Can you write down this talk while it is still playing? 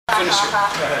finisher.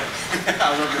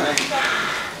 I love your name.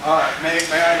 May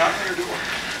I not pay your door?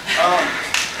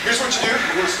 Here's what you do.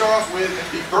 We're going to start off with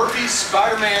the burpee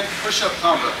Spider-Man push-up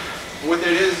combo. And what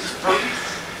that is burpee.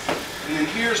 And then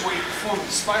here's where you perform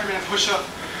the Spider-Man push-up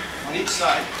on each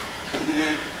side. And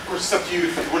then, of course, it's up to you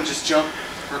if you want to just jump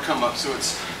or come up. So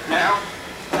it's down,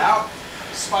 out,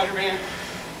 Spider-Man,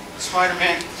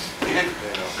 Spider-Man,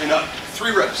 and up.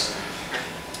 3 reps.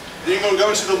 Then you're going to go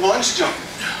into the lunge jump.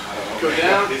 Go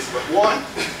down. 1,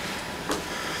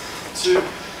 2,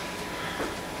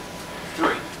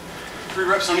 3. 3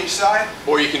 reps on each side.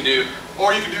 Or you can do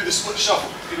the split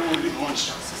shuffle if you don't want to do the lunge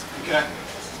jump. Okay.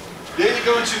 Then you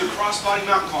go into the cross-body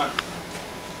mountain climber.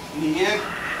 Knee in,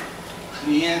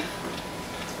 and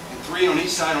 3 on each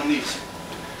side on these.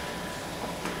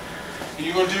 And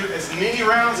you're going to do as many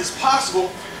rounds as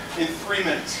possible in 3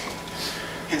 minutes.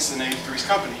 Hence the name Three's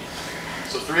Company.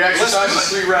 So 3 exercises,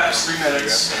 3 reps, 3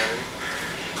 minutes.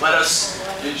 Let us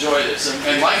enjoy this.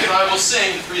 And Mike and I will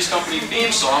sing the Three's Company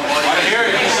theme song while you hear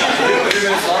it. 2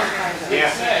 minutes long?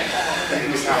 Yeah.